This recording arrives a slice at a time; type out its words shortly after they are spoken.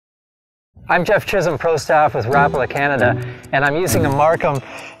I'm Jeff Chisholm, Pro Staff with Rapala Canada, and I'm using a MarCum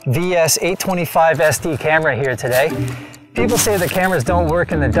VS825 SD camera here today. People say the cameras don't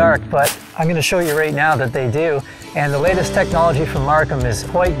work in the dark, but I'm going to show you right now that they do. And the latest technology from MarCum is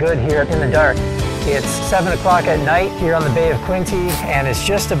quite good here in the dark. It's 7 o'clock at night here on the Bay of Quinte, and it's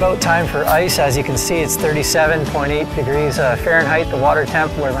just about time for ice. As you can see, it's 37.8 degrees Fahrenheit, the water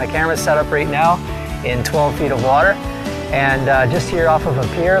temp where my camera's set up right now in 12 feet of water. And just here off of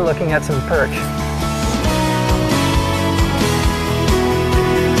a pier looking at some perch.